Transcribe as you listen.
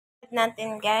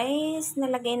natin, guys.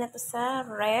 Nalagay na to sa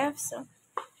ref. So,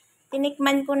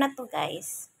 tinikman ko na to,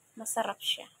 guys. Masarap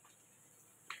siya.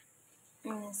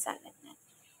 Yung salad natin.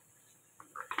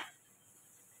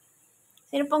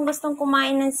 Sino pong gustong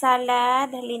kumain ng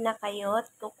salad? Halina kayo at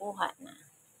kukuha na.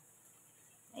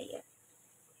 Ayan.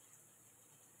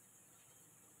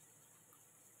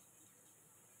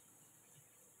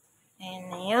 Ayan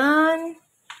na yun.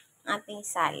 Ating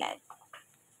salad.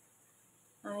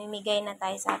 Mamimigay na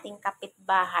tayo sa ating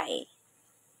kapitbahay.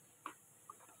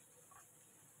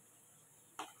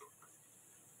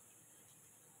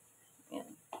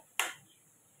 Ayan.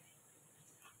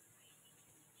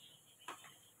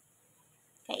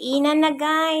 Kainan na,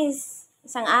 guys.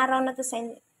 Isang araw na to sa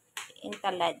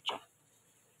Intaladyo.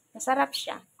 Masarap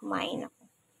siya. Kumain ako.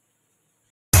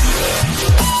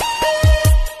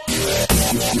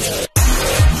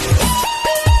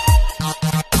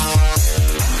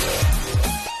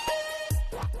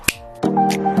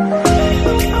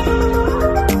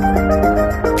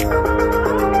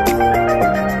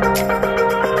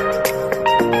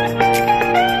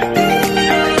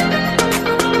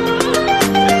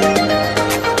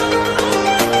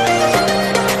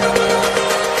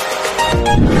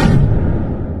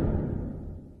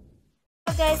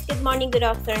 Good morning, good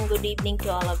afternoon, good evening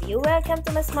to all of you. Welcome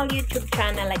to my small YouTube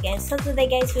channel again. So today,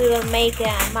 guys, we will make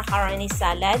a macaroni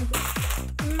salad.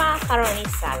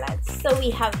 So we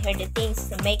have here the things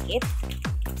to make it.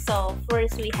 So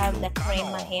first we have the cream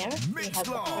here. We have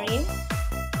the cream,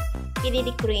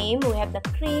 kididi cream. We have the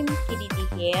cream, kididi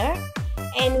here,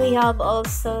 and we have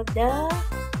also the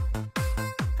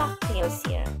cocktails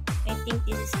here. I think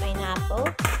this is pineapple,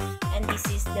 and this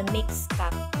is the mixed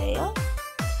cocktail.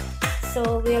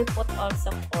 So we'll put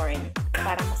also corn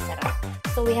para masarap.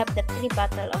 So we have the 3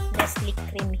 bottle of Nestle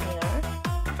cream here.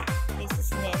 This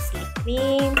is Nestle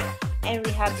cream, and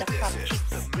we have the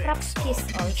Kraft cheese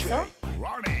also.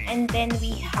 And then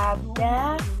we have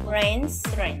the ranch.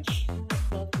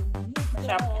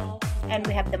 Masarap. And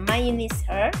we have the mayonnaise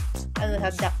here, and we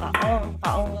have the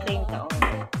kaong cream.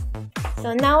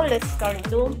 So now let's start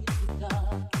to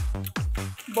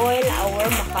boil our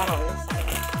macaroni.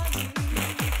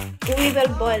 We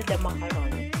will boil the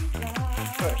macaroni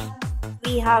first.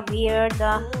 We have here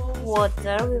the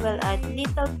water. We will add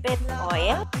little bit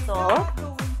oil, salt.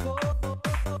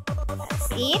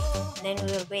 That's it. Then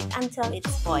we will wait until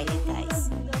it's boiling, guys.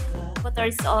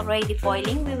 Water is already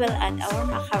boiling. We will add our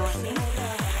macaroni.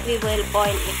 We will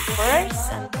boil it first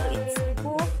until it's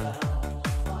cooked.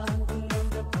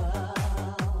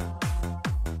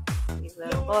 We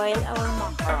will boil our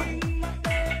macaroni.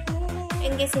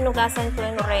 And guys, sinugasan ko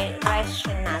yung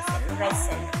resin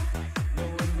natin.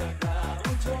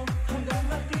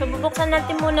 So, bubuksan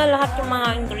natin muna lahat yung mga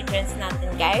ingredients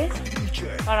natin, guys.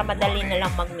 Para madali na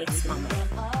lang mag-mix mamaya.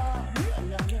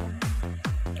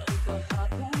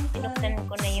 Binuksan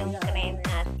ko na yung cream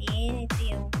natin. Ito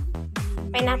yung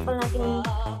pineapple natin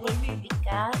need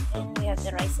bigat. And we have the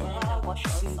rice and the wash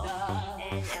also.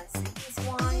 And also this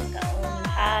one, kaong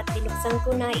lahat. Binuksan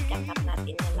ko na, ikatap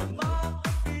natin na lang yung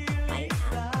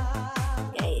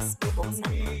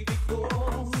bubuksan natin.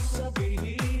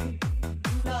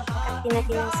 Katin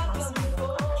natin ang small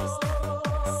cheese natin.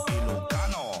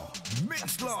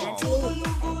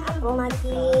 Apple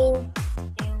natin.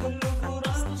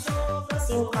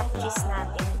 Yung cup cheese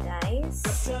natin, guys.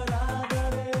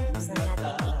 Buksan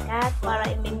natin ikat para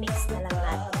i-mix na lang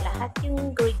natin lahat yung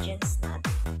ingredients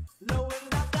natin. So,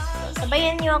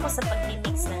 sabayan nyo ako sa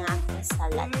pag-mix ng ating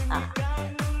salad.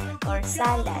 Or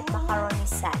salad, macaroni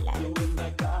salad.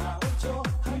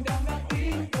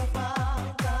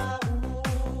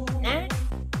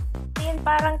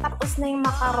 Parang tapos na yung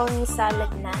macaroni salad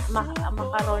na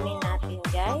macaroni natin,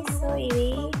 guys. So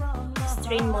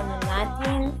i-strain muna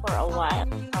natin for a while.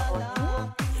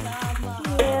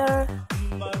 Here.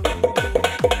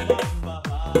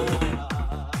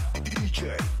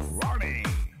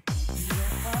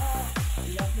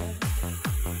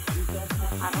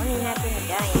 Macaroni natin,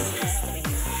 guys.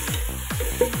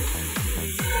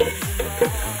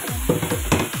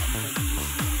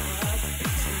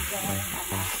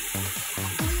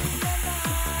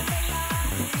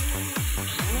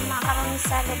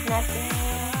 Salad natin.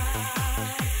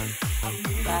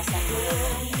 Basan mo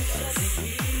naman.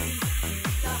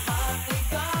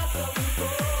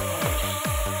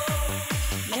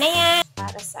 Mana yan?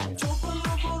 Para sa ano?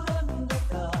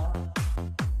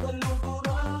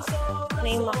 Ano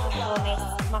yung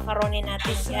macaroni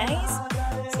natin, guys?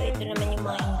 So, ito naman yung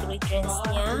mga ingredients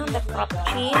niya. The Kraft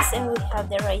cheese, and we have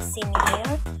the rice in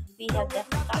here. We have the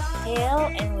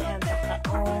cocktail, and we have the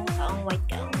kaong white,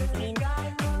 kaong green,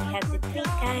 and we have the three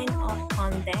kinds of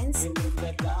condense.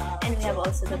 And we have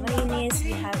also the mayonnaise,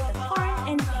 we have the corn,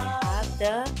 and we have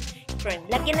the corn.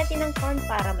 Lagyan natin ng corn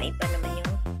para maiba naman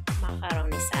yung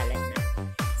macaroni salad na.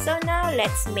 So now,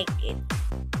 let's make it.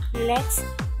 Let's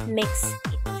mix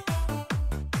it.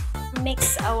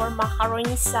 Mix our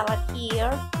macaroni salad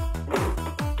here.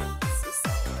 This is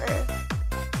our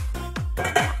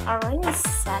macaroni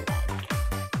salad.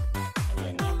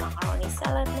 Ayan yung macaroni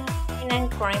salad natin. And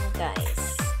crime,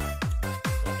 guys.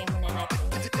 Lagyan muna natin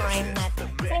yung crime natin.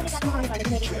 So, hindi natin macaroni salad.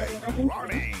 Mayroon yung ating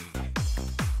crime.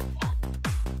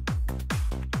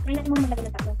 Try natin mga maglagay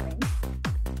ng tatlong crime.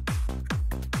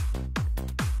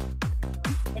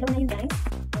 Dalaw na yun, guys.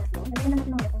 Lagyan na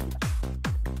natin mga gatong iba.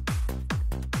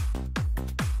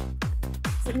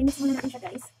 So, i-mix muna natin siya,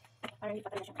 guys. Para hindi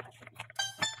pa tayo siyang kakasyon.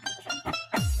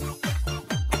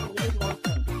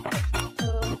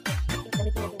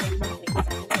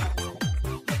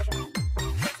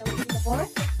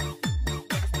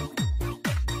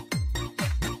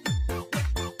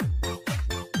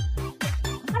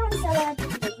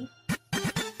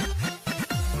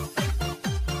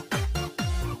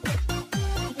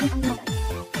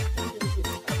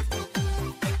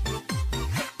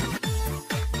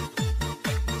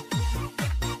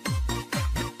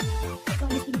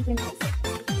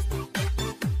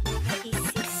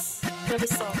 The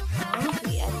result now,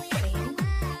 we add cream,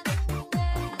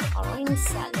 macaroni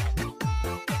salad.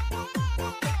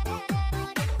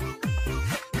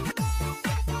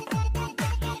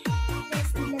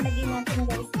 Next, ilalagay natin,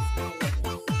 guys, is mayonnaise.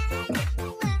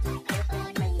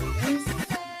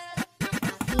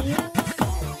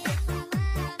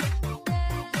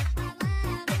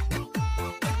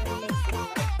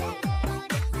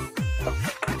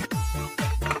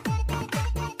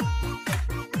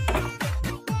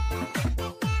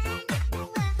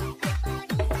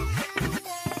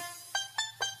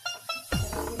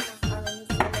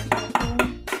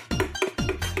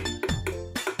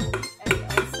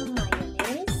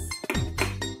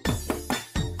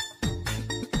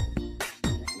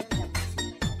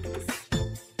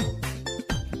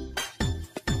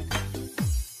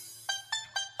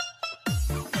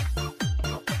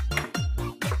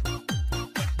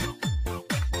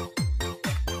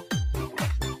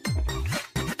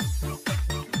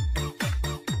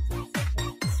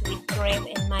 Cream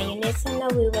and mayonnaise, and now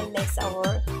we will mix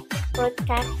our fruit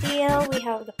cocktail. We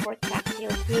have the fruit cocktail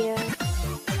here.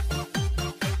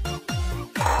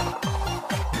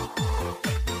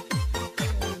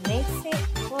 We'll mix it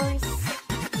first.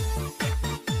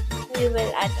 We will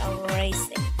add our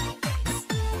raisin.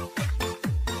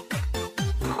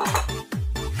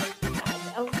 Add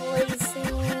our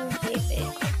raisin, baby.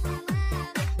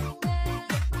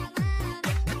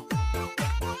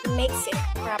 Mix it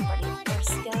properly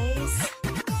first, guys.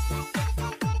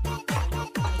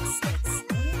 Mix.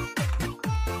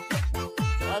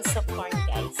 Also corn,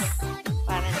 guys.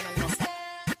 Para naman masarap.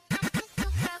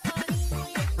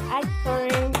 Add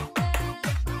corn.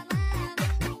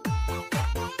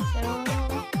 So,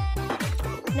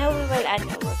 now we will add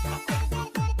our kaong.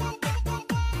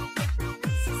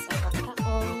 This is our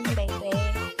kaong, baby.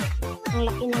 Ang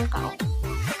laki ng kaong.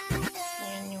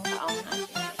 Ayan yung kaong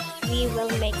natin. We will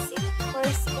mix it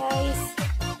first, guys.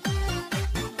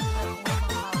 Ating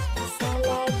macaroni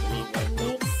salad, we will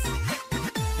mix.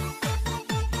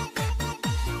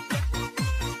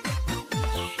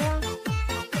 Siya.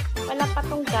 Wala pa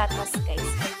tong gatas, guys.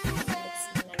 Mix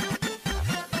muna natin.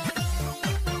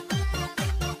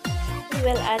 We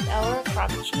will add our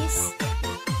Kraft cheese.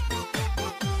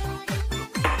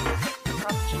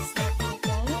 Kraft cheese natin,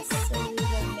 guys. So we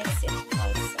will mix it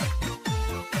also.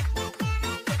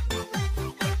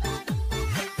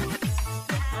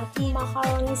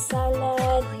 Macaroni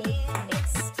salad, mix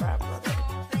properly.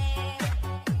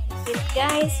 Okay,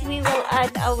 guys, we will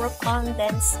add our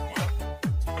condensed milk.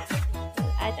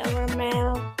 We'll add our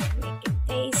milk, make it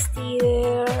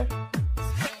tastier,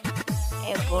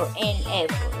 ever and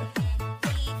ever.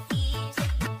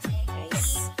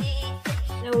 Guys,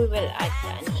 now we will add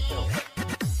the another one.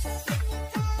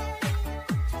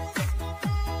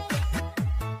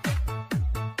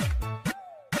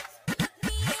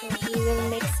 We will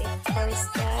mix it first,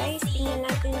 guys. Tingnan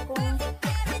natin kung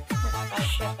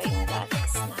nakakasya pa yung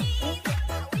gatas natin.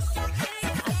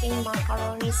 Ating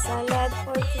macaroni salad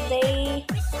for today.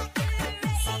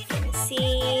 As you can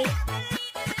see,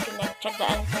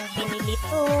 pinagtyagaan kong binili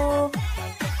to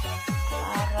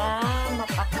para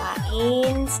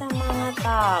mapakain sa mga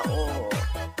tao.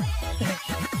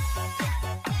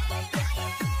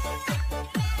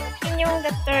 Yun yung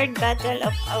the third bottle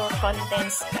of our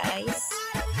condense, guys.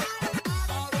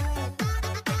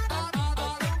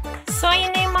 So,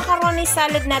 ayun na yung macaroni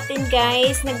salad natin,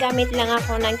 guys. Naggamit lang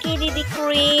ako ng KDD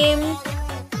cream,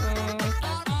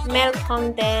 milk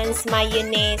condense,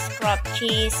 mayonnaise, Kraft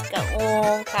cheese,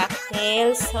 kaong,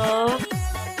 cocktail. So,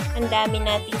 ang dami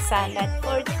nating salad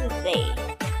for today.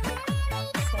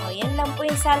 So, yan lang po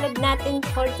yung salad natin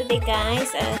for today, guys.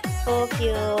 I hope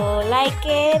you like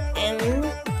it and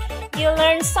you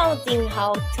learn something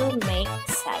how to make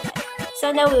salad.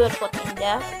 So, now we will put in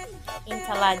the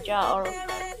ensalada or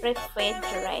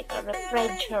refrigerator.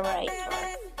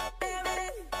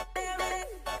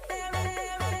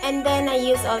 And then I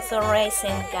use also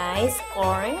raisin, guys,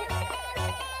 corn.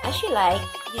 As you like,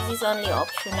 this is only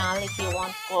optional if you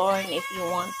want corn, if you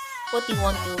want what you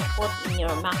want to put in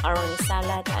your macaroni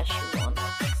salad as you want.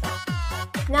 So,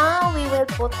 now we will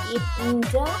put it in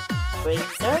the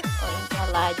freezer or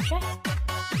ensalada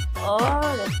or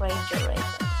refrigerator.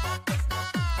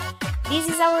 This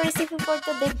is our recipe for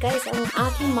today, guys. Ang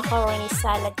aking macaroni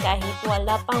salad kahit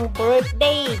wala pang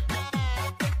birthday,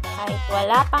 kahit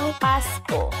wala pang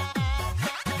Pasko.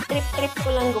 Trip ko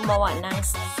lang gumawa ng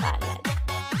salad.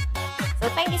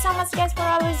 So, thank you so much, guys, for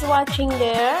always watching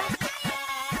there.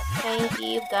 Thank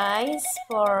you, guys,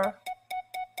 for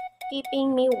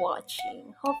keeping me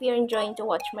watching. Hope you're enjoying to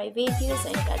watch my videos,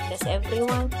 and God bless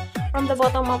everyone. From the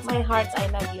bottom of my heart, I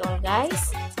love you all,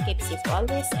 guys. Keep safe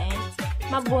always, and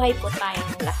mabuhay po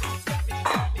tayong lahat.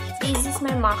 This is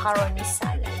my macaroni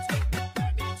salad.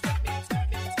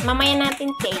 Mamaya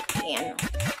natin take. Ayan.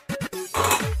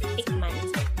 Tikman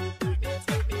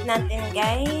natin,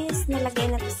 guys. Nalagay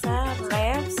na to sa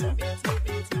ref. So,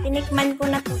 tinikman ko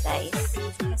na to, guys.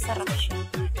 Masarap siya.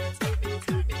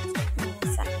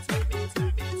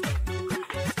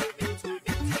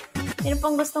 Pero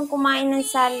pong gustong kumain ng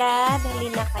salad,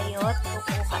 dali na kayo at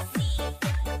kukuha.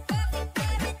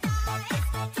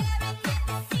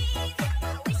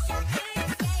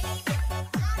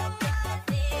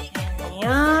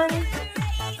 Ayan,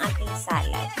 ating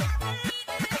salad.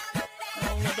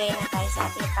 Mamimigay na tayo sa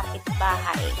ating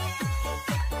kapitbahay.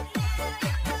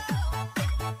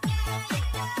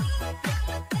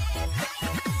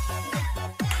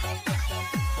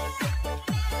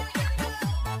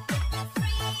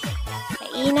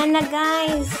 Kainan na,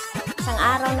 guys. Isang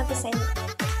araw na to sa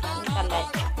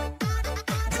ensalada.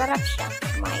 Masarap siya.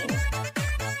 Kumain.